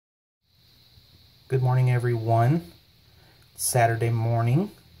Good morning, everyone. It's Saturday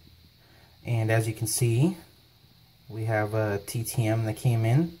morning, and as you can see, we have a TTM that came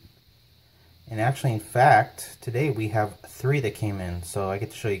in. And actually, in fact, today we have 3 that came in. So I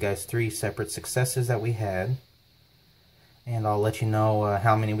get to show you guys 3 separate successes that we had. And I'll let you know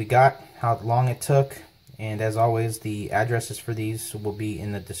how many we got, how long it took. And as always, the addresses for these will be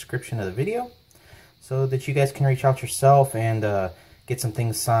in the description of the video, so that you guys can reach out yourself and get some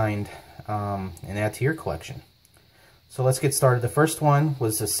things signed and add to your collection. So let's get started. The first one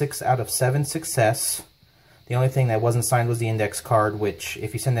was a 6 out of 7 success. The only thing that wasn't signed was the index card, which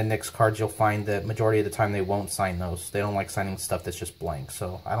if you send index cards, you'll find that majority of the time they won't sign those. They don't like signing stuff that's just blank.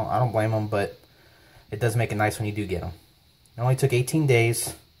 So I don't blame them, but it does make it nice when you do get them. It only took 18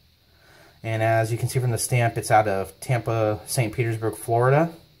 days. And as you can see from the stamp, it's out of Tampa, St. Petersburg,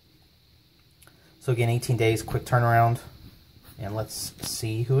 Florida. So again, 18 days, quick turnaround. And let's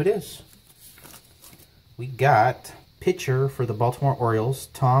see who it is. We got pitcher for the Baltimore Orioles,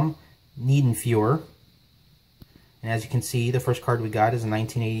 Tom Niedenfuer. And as you can see, the first card we got is a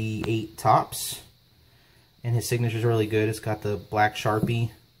 1988 Topps. And his signature is really good. It's got the black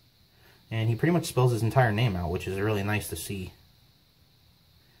Sharpie. And he pretty much spells his entire name out, which is really nice to see.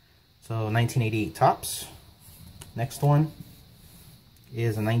 So 1988 Topps. Next one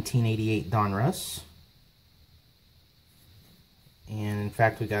is a 1988 Donruss. And in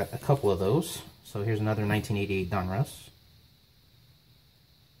fact, we got a couple of those. So here's another 1988 Donruss.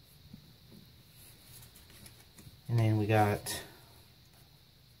 And then we got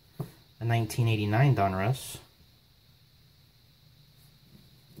a 1989 Donruss.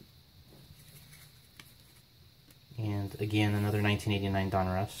 And again, another 1989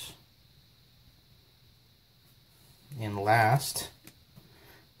 Donruss. And last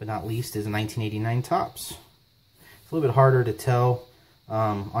but not least is a 1989 Topps. It's a little bit harder to tell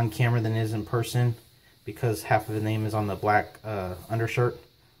on camera than it is in person, because half of the name is on the black undershirt,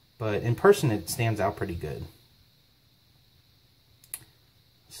 but in person it stands out pretty good.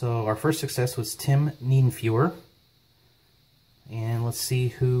 So our first success was Tom Niedenfuer, and let's see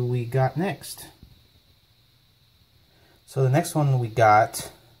who we got next. So the next one we got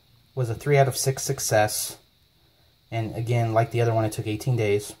was a 3 out of 6 success, and again, like the other one, it took 18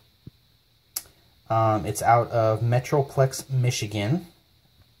 days. It's out of Metroplex, Michigan.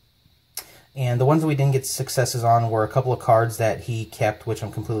 And the ones that we didn't get successes on were a couple of cards that he kept, which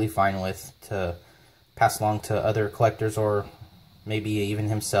I'm completely fine with, to pass along to other collectors or maybe even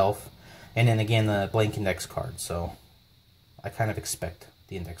himself. And then again, the blank index card. So I kind of expect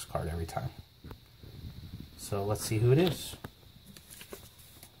the index card every time. So let's see who it is.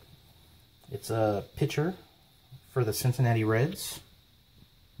 It's a pitcher for the Cincinnati Reds,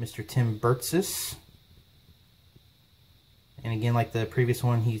 Mr. Birtsas. And again, like the previous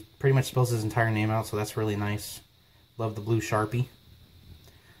one, he pretty much spells his entire name out, so that's really nice. Love the blue Sharpie.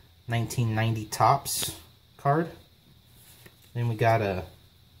 1990 Topps card. Then we got a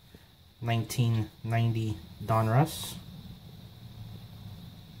 1990 Donruss.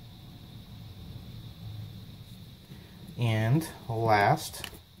 And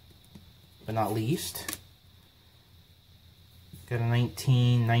last but not least, got a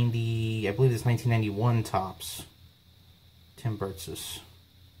 1990, I believe it's 1991 Topps, Tim Birtsas.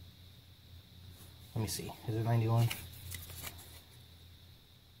 Let me see, is it 91?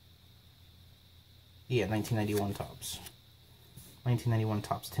 Yeah, 1991 Topps. 1991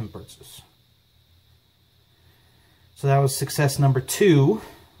 Topps, Tim Birtsas. So that was success number 2.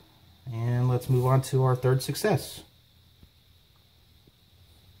 And let's move on to our third success.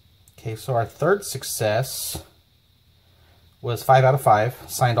 Okay, so our third success was 5 out of 5.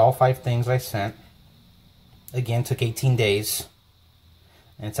 Signed all 5 things I sent. Again, took 18 days.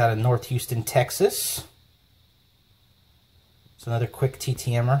 And it's out of North Houston, Texas. It's another quick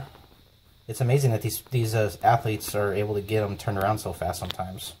TTMer. It's amazing that these athletes are able to get them turned around so fast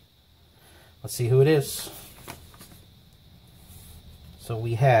sometimes. Let's see who it is. So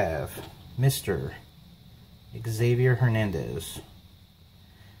we have Mr. Xavier Hernandez.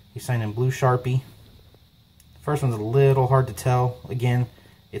 He signed in blue Sharpie. First one's a little hard to tell. Again,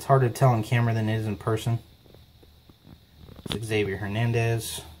 it's harder to tell on camera than it is in person. It's Xavier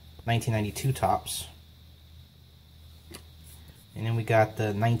Hernandez, 1992 Topps. And then we got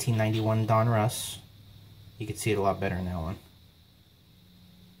the 1991 Donruss. You can see it a lot better in that one.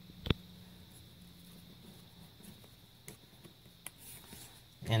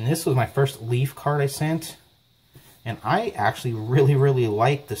 And this was my first Leaf card I sent. And I actually really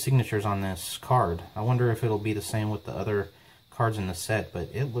like the signatures on this card. I wonder if it'll be the same with the other cards in the set, but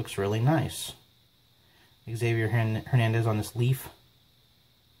it looks really nice. Xavier Hernandez on this Leaf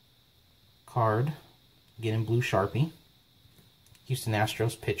card, again in blue Sharpie. Houston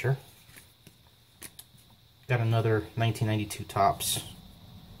Astros pitcher. Got another 1992 Topps.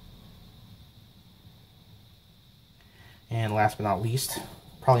 And last but not least,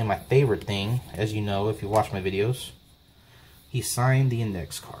 probably my favorite thing, as you know if you watch my videos, he signed the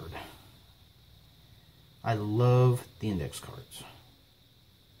index card. I love the index cards.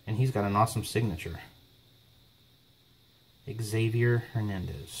 And he's got an awesome signature. Xavier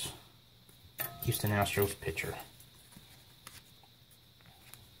Hernandez, Houston Astros pitcher.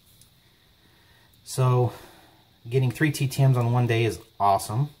 So, getting 3 TTMs on one day is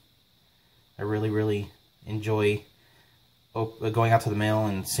awesome. I really enjoy going out to the mail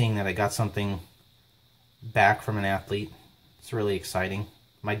and seeing that I got something back from an athlete. It's really exciting.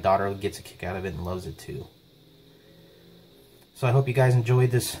 My daughter gets a kick out of it and loves it too. So I hope you guys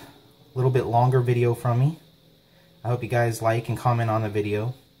enjoyed this little bit longer video from me. I hope you guys like and comment on the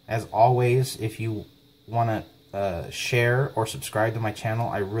video. As always, if you want to share or subscribe to my channel,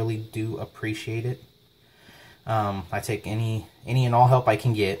 I really do appreciate it. I take any and all help I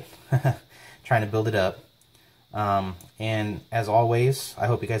can get trying to build it up. And as always, I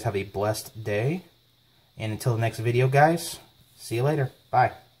hope you guys have a blessed day. And until the next video, guys, see you later.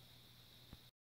 Bye.